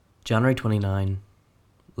January 29.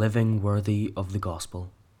 Living worthy of the gospel.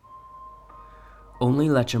 Only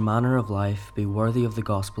let your manner of life be worthy of the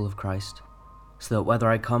gospel of Christ, so that whether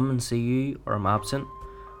I come and see you or am absent,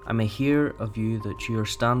 I may hear of you that you are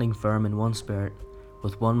standing firm in one spirit,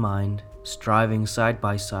 with one mind, striving side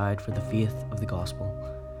by side for the faith of the gospel,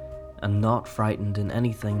 and not frightened in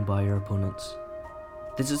anything by your opponents.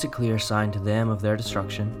 This is a clear sign to them of their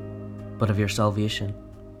destruction, but of your salvation,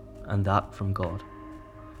 and that from God.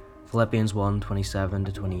 Philippians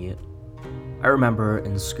 1:27-28. I remember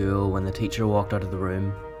in school when the teacher walked out of the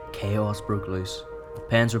room, chaos broke loose.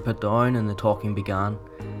 Pens were put down and the talking began.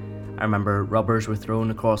 I remember rubbers were thrown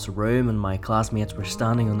across the room and my classmates were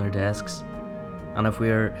standing on their desks. And if we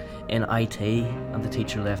were in IT and the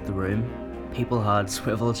teacher left the room, people had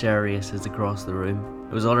swivel chair races across the room.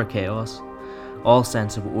 It was utter chaos. All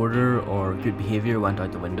sense of order or good behaviour went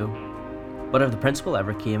out the window. But if the principal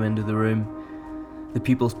ever came into the room, the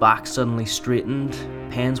pupils' backs suddenly straightened,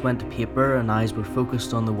 pens went to paper and eyes were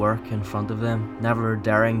focused on the work in front of them, never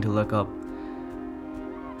daring to look up.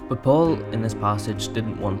 But Paul in this passage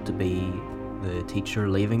didn't want to be the teacher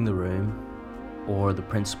leaving the room or the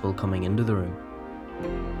principal coming into the room.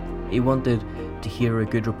 He wanted to hear a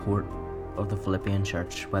good report of the Philippian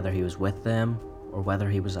church, whether he was with them or whether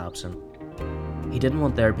he was absent. He didn't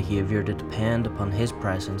want their behaviour to depend upon his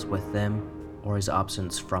presence with them or his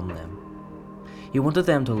absence from them. He wanted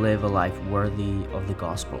them to live a life worthy of the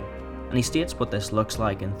gospel, and he states what this looks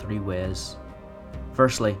like in three ways.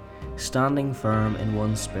 Firstly, standing firm in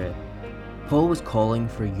one spirit. Paul was calling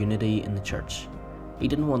for unity in the church. He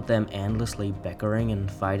didn't want them endlessly bickering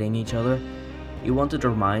and fighting each other. He wanted to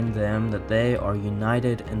remind them that they are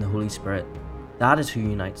united in the Holy Spirit. That is who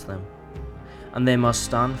unites them. And they must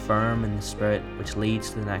stand firm in the Spirit, which leads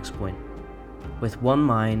to the next point. With one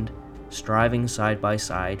mind, striving side by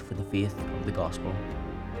side for the faith of the gospel.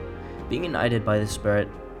 Being united by the Spirit,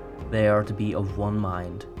 they are to be of one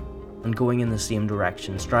mind, and going in the same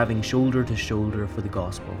direction, striving shoulder to shoulder for the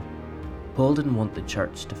gospel. Paul didn't want the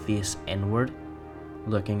church to face inward,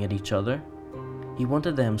 looking at each other. He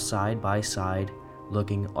wanted them side by side,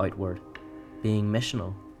 looking outward, being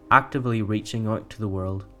missional, actively reaching out to the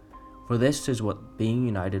world, for this is what being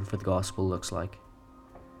united for the gospel looks like.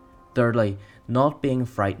 Thirdly, not being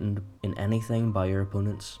frightened in anything by your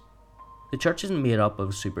opponents. The church isn't made up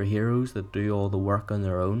of superheroes that do all the work on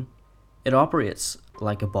their own. It operates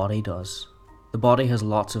like a body does. The body has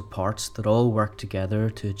lots of parts that all work together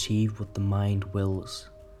to achieve what the mind wills.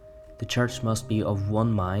 The church must be of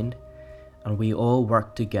one mind, and we all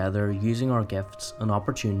work together using our gifts and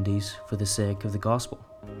opportunities for the sake of the gospel.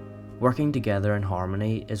 Working together in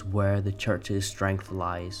harmony is where the church's strength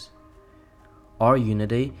lies. Our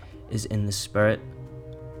unity is in the Spirit,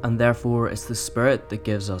 and therefore it's the Spirit that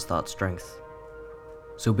gives us that strength.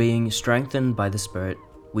 So being strengthened by the Spirit,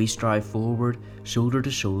 we strive forward, shoulder to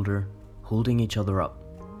shoulder, holding each other up.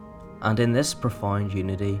 And in this profound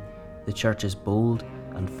unity, the church is bold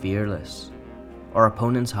and fearless. Our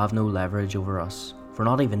opponents have no leverage over us, for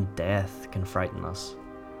not even death can frighten us.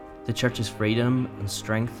 The church's freedom and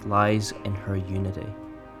strength lies in her unity.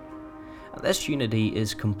 And this unity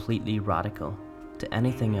is completely radical to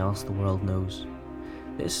anything else the world knows.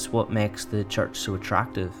 This is what makes the church so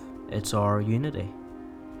attractive. It's our unity.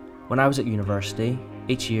 When I was at university,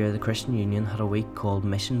 each year the Christian Union had a week called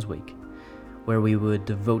Missions Week, where we would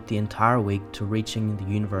devote the entire week to reaching the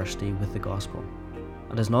university with the gospel.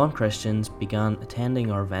 And as non-Christians began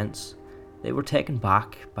attending our events, they were taken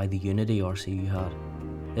back by the unity RCU had.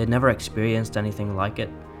 They had never experienced anything like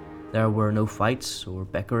it. There were no fights or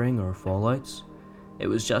bickering or fallouts. It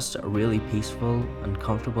was just a really peaceful and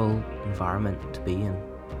comfortable environment to be in.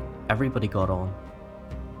 Everybody got on.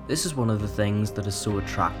 This is one of the things that is so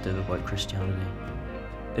attractive about Christianity.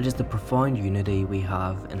 It is the profound unity we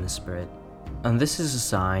have in the Spirit. And this is a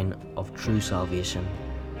sign of true salvation.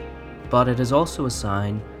 But it is also a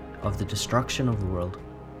sign of the destruction of the world.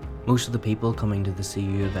 Most of the people coming to the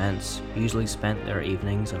CU events usually spent their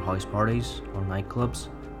evenings at house parties or nightclubs,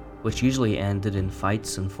 which usually ended in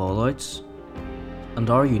fights and fallouts. And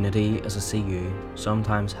our unity as a CU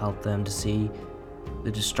sometimes helped them to see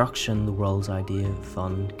the destruction the world's idea of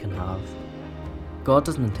fun can have. God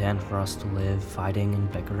doesn't intend for us to live fighting and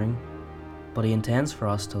bickering, but He intends for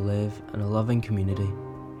us to live in a loving community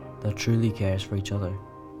that truly cares for each other,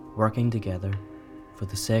 working together for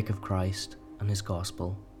the sake of Christ and His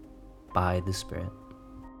gospel by the Spirit.